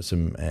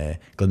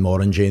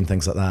Glenmorangie and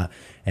things like that,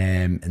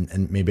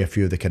 and maybe a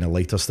few of the kind of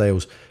lighter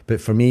styles.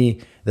 But for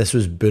me, this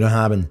was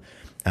Bunnahabhain.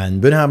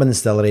 And Bunnahabhain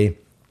Distillery,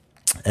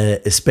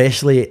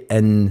 especially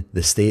in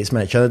the States,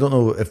 Mitch, and I don't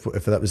know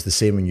if that was the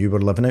same when you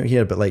were living out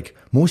here, but like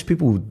most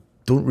people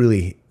don't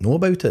really know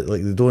about it.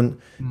 Like they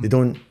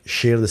don't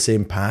share the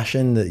same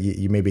passion that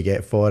you maybe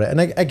get for it.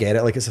 And I get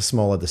it, like it's a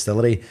smaller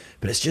distillery,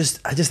 but I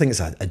just think it's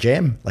a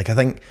gem. Like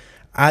I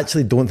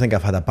actually don't think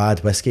I've had a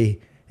bad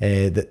whiskey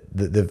that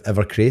they've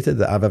ever created,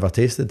 that I've ever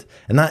tasted.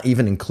 And that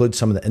even includes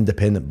some of the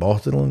independent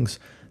bottlings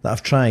that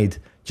I've tried,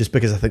 just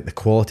because I think the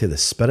quality of the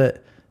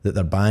spirit that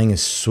they're buying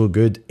is so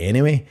good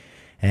anyway.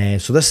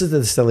 So this is the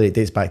distillery. It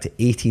dates back to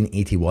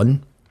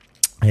 1881,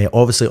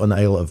 obviously on the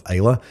Isle of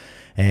Islay.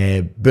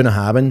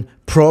 Bunnahabhain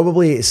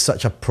probably is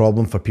such a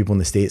problem for people in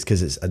the States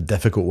because it's a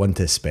difficult one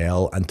to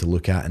spell and to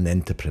look at and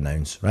then to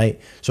pronounce, right?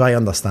 So I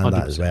understand 100%.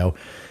 That as well.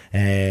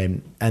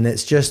 And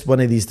it's just one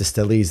of these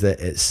distilleries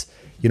that it's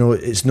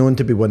known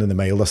to be one of the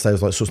milder styles.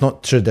 So it's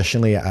not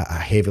traditionally a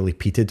heavily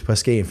peated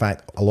whiskey. In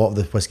fact, a lot of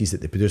the whiskies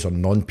that they produce are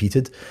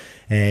non-peated.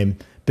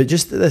 But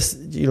just this,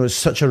 it's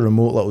such a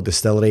remote little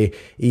distillery.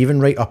 Even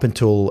right up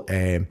until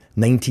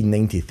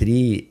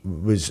 1993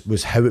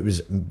 was how it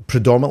was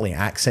predominantly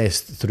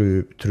accessed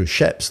through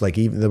ships. Like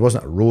even there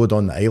wasn't a road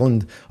on the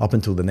island up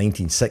until the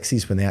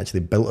 1960s when they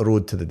actually built a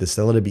road to the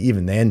distillery. But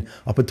even then,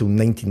 up until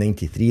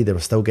 1993, they were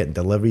still getting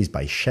deliveries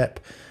by ship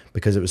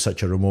because it was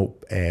such a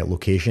remote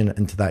location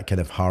into that kind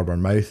of harbour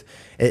mouth.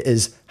 It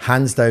is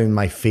hands down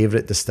my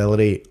favourite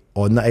distillery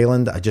on the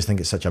island. I just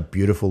think it's such a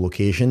beautiful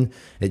location.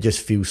 It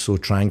just feels so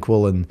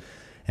tranquil, and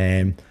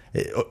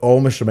it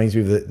almost reminds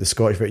me of the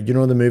Scottish,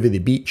 the movie The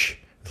Beach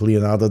with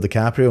Leonardo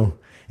DiCaprio.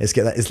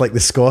 It's like the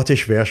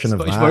Scottish version of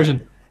that.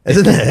 Version.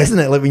 Isn't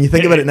it? Like when you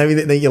think about it now,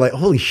 you're like,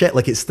 holy shit,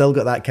 like it's still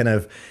got that kind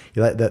of,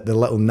 like the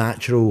little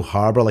natural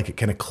harbour, like it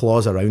kind of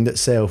claws around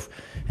itself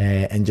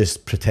and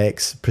just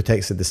protects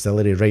the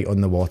distillery right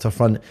on the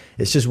waterfront.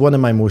 It's just one of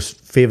my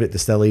most favourite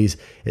distilleries.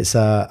 It's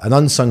an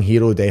unsung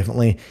hero,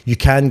 definitely. You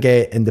can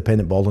get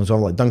independent bottlings on,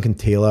 like Duncan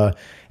Taylor,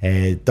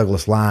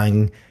 Douglas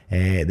Lang,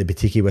 the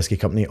Boutique Whisky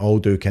Company all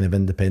do kind of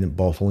independent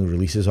bottling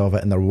releases of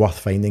it, and they're worth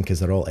finding because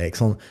they're all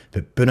excellent.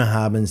 But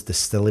Bunnahabhain's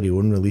distillery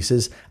own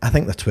releases, I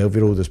think the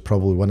 12-year-old is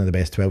probably one of the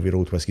best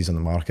 12-year-old whiskies on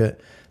the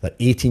market. Their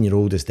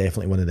 18-year-old is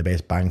definitely one of the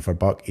best bang for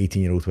buck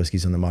 18-year-old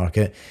whiskies on the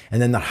market.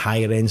 And then their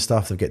higher end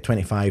stuff, they've got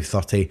 25,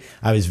 30.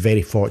 I was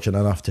very fortunate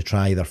enough to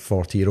try their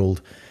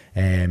 40-year-old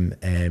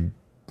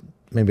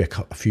maybe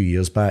a few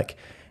years back.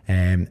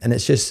 And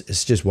it's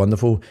just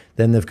wonderful.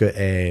 Then they've got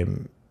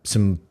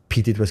some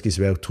peated whiskies as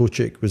well.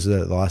 Tochuk was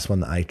the last one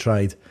that I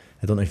tried.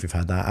 I don't know if you've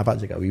had that. I've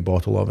actually got a wee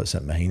bottle of it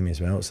sitting behind me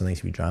as well. It's a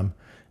nice wee dram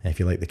if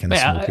you like the kind of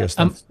smokier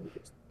stuff.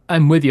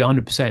 I'm with you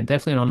 100%.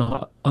 Definitely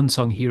an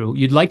unsung hero.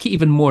 You'd like it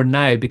even more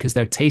now because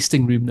their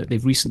tasting room that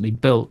they've recently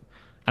built,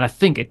 and I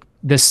think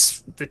the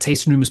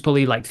tasting room was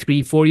probably like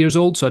 3-4 years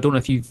old. So I don't know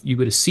if you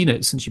would have seen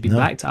it since you've been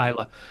back to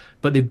Islay,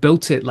 but they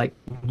built it like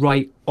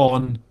right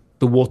on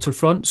the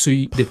waterfront. So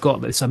they've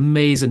got this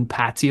amazing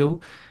patio.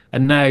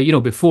 And now,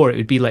 before it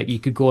would be like you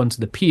could go onto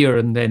the pier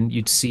and then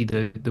you'd see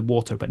the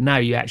water. But now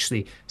you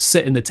actually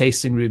sit in the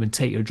tasting room and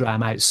take your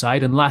dram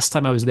outside. And last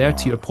time I was there,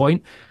 to your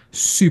point,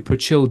 super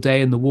chill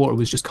day, and the water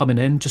was just coming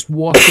in, just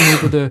washing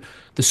over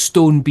the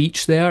stone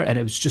beach there. And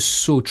it was just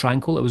so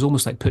tranquil. It was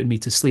almost like putting me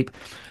to sleep.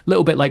 A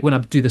little bit like when I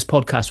do this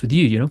podcast with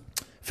you,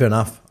 Fair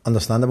enough.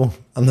 Understandable.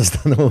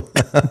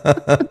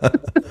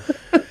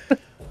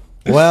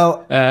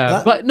 Well,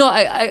 but no,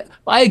 I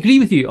agree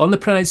with you on the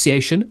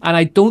pronunciation, and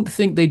I don't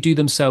think they do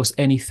themselves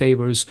any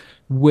favors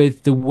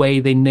with the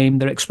way they name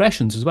their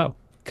expressions as well,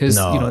 because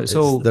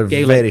they're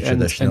Gaelic very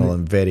traditional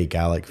and very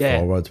Gaelic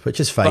forward, which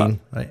is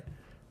fine, right?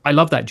 I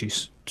love that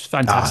juice. It's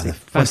fantastic,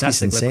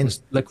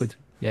 fantastic liquid.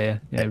 Yeah,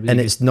 really and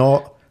it's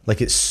not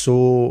like it's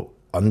so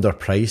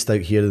underpriced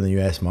out here in the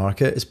US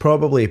market. It's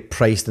probably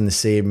priced in the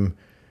same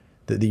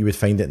that you would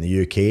find it in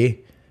the UK,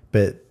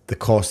 but the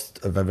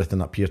cost of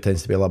everything up here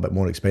tends to be a little bit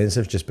more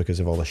expensive just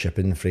because of all the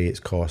shipping, freights,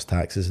 cost,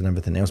 taxes and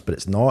everything else. But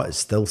it's not. It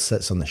still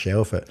sits on the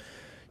shelf at,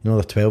 the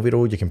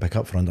 12-year-old you can pick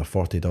up for under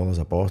 $40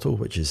 a bottle,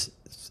 which is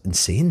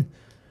insane.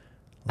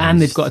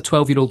 And they've got a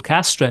 12-year-old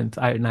cast strength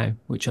out now,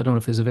 which I don't know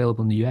if is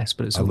available in the US,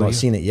 but I've not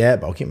seen it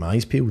yet, but I'll keep my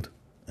eyes peeled.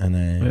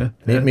 And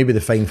maybe the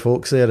fine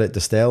folks there at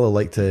Distell will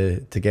like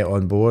to get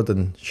on board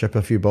and ship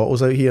a few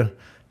bottles out here.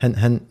 Hint,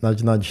 hint,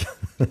 nudge, nudge.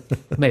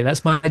 Mate,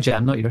 that's my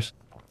jam, not yours.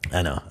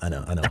 I know.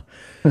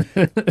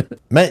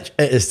 Mitch,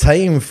 it is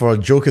time for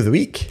Joke of the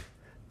Week.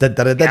 So I'm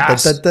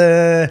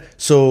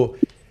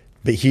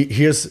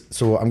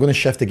going to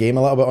shift the game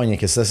a little bit on you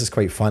because this is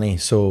quite funny.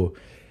 So,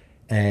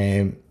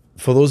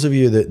 for those of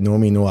you that know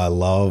me, know I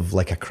love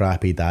like a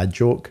crappy dad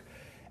joke.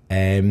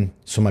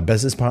 So my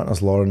business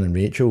partners, Lauren and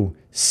Rachel,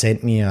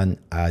 sent me a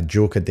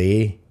joke a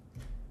day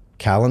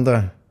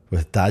calendar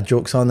with dad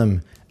jokes on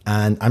them,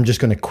 and I'm just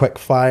going to quick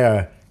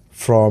fire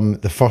from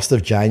the 1st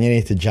of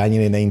January to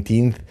January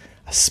 19th,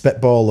 a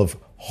spitball of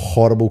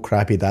horrible,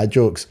 crappy dad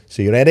jokes.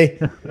 So you ready?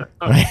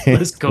 Right.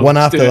 Let's go. One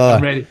after the other.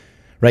 I'm ready.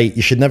 Right,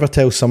 you should never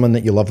tell someone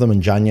that you love them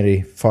on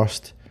January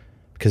 1st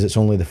because it's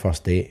only the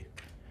first date.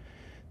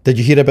 Did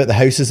you hear about the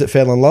houses that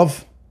fell in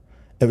love?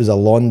 It was a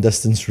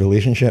long-distance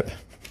relationship.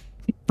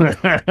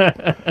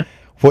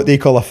 What do you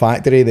call a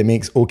factory that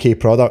makes okay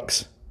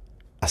products?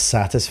 A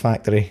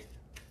satisfactory.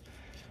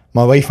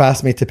 My wife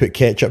asked me to put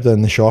ketchup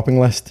down the shopping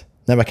list.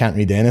 Now I can't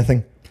read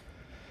anything.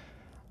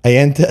 I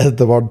entered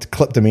the World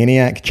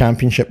Kleptomaniac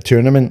Championship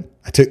tournament.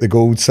 I took the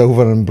gold,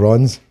 silver and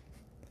bronze.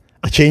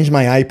 I changed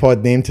my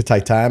iPod name to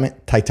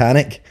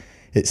Titanic.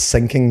 It's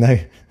sinking now.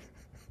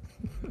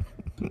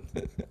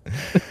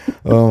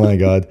 Oh my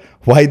God.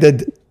 Why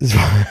did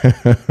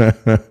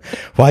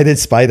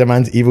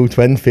Spider-Man's evil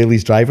twin fail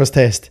his driver's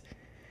test?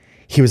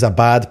 He was a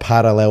bad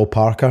parallel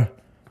parker.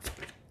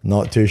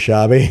 Not too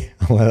shabby.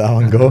 I'll let that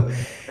one go.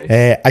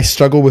 I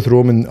struggle with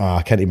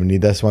I can't even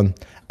read this one.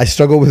 I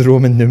struggle with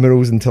Roman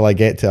numerals until I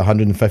get to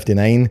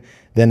 159.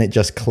 Then it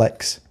just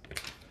clicks.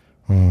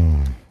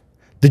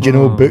 Did you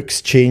know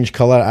books change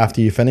colour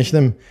after you finish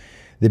them?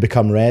 They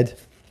become red.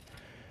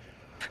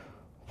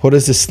 What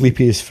is the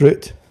sleepiest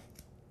fruit?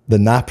 The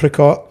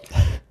apricot.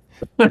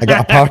 I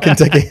got a parking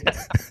ticket.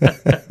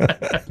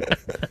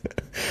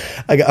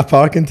 I got a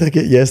parking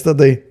ticket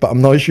yesterday, but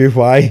I'm not sure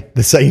why.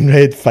 The sign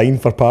read fine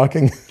for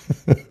parking.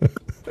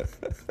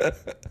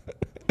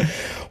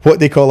 What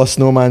do you call a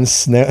snowman's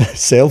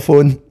cell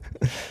phone?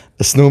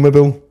 A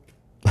snowmobile.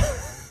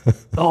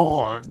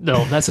 Oh,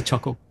 no, that's a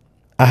chuckle.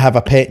 I have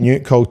a pet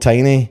newt called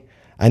Tiny.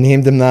 I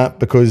named him that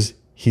because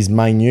he's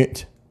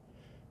minute.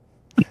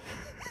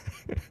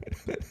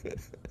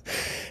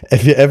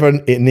 If you ever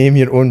name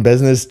your own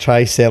business,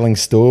 try selling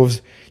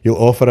stoves. You'll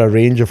offer a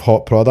range of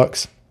hot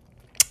products.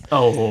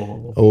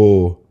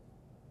 Oh.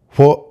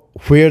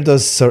 Where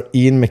does Sir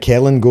Ian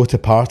McKellen go to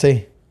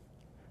party?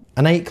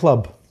 A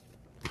nightclub.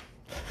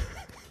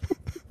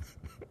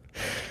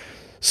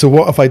 So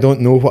what if I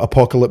don't know what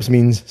apocalypse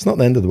means? It's not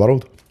the end of the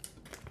world.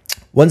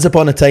 Once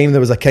upon a time,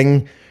 there was a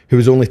king who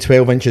was only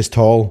 12 inches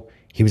tall.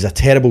 He was a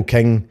terrible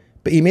king,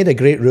 but he made a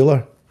great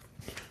ruler.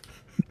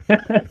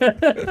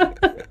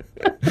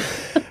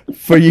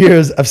 For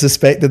years, I've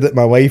suspected that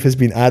my wife has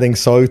been adding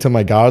soil to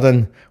my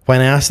garden.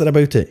 When I asked her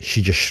about it,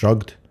 she just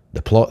shrugged.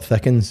 The plot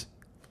thickens.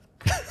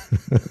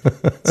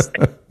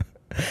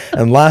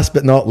 And last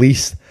but not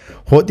least,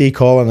 what do you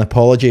call an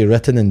apology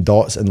written in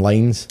dots and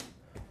lines?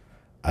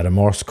 A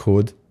remorse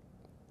code.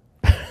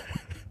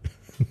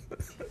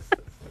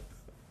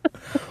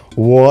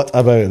 What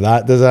about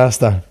that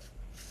disaster?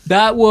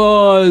 That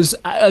was...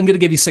 I'm going to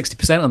give you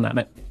 60% on that,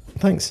 mate.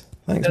 Thanks,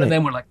 and mate.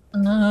 then we're like,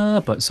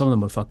 but some of them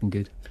were fucking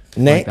good.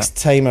 Next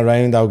time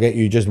around, I'll get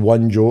you just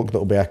one joke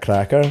that'll be a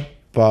cracker,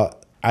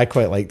 but I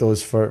quite like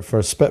those for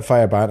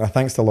Spitfire banter.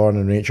 Thanks to Lauren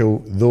and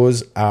Rachel.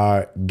 Those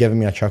are giving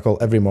me a chuckle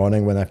every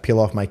morning when I peel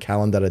off my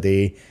calendar a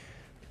day.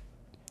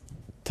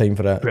 Time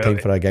for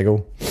a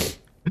giggle.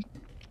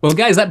 Well,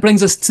 guys, that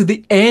brings us to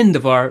the end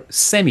of our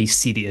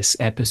semi-serious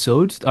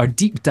episode, our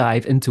deep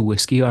dive into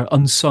whiskey, our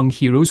unsung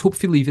heroes.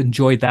 Hopefully you've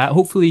enjoyed that.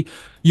 Hopefully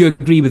you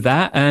agree with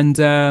that. And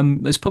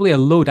there's probably a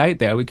load out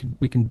there. We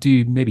can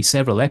do maybe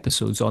several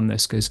episodes on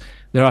this because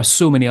there are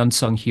so many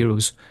unsung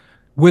heroes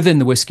within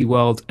the whiskey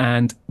world,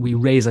 and we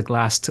raise a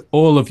glass to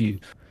all of you.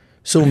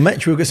 So,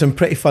 Mitch, we've got some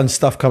pretty fun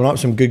stuff coming up,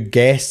 some good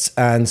guests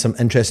and some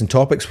interesting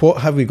topics.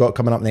 What have we got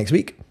coming up next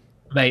week?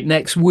 Right,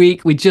 next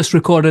week, we just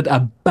recorded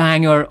a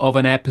banger of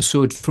an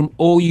episode from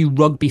all you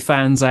rugby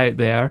fans out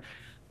there.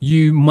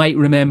 You might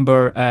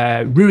remember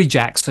Rory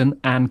Jackson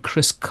and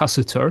Chris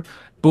Cusseter,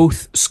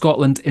 both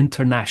Scotland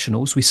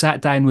internationals. We sat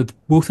down with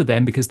both of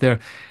them because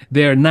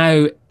they're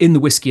now in the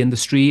whiskey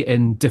industry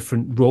in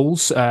different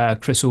roles.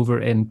 Chris over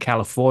in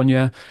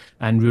California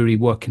and Rory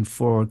working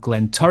for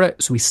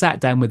Glenturret. So we sat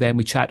down with them.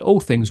 We chat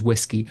all things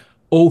whiskey,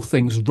 all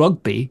things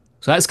rugby.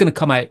 So that's going to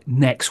come out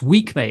next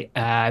week, mate.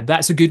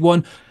 That's a good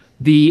one.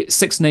 The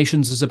Six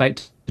Nations is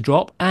about to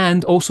drop,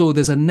 and also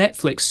there's a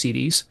Netflix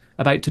series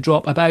about to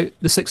drop about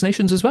the Six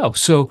Nations as well.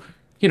 So,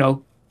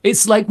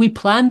 it's like we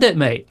planned it,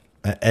 mate.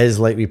 It is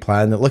like we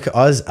planned it. Look at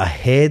us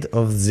ahead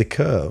of the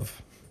curve.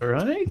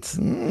 Right.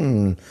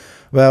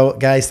 Well,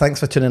 guys, thanks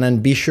for tuning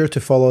in. Be sure to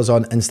follow us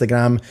on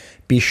Instagram.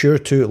 Be sure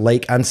to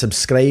like and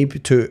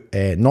subscribe to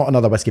Not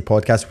Another Whiskey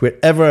Podcast,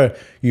 wherever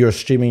you're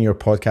streaming your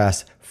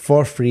podcast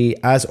for free.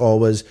 As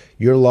always,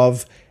 your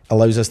love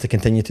allows us to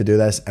continue to do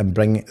this and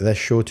bring this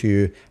show to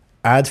you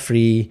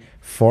ad-free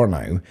for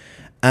now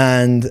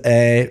and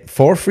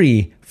for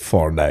free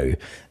for now.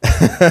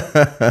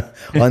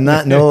 On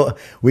that note,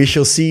 we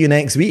shall see you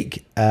next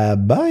week.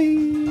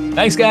 Bye.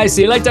 Thanks, guys.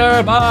 See you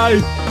later.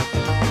 Bye.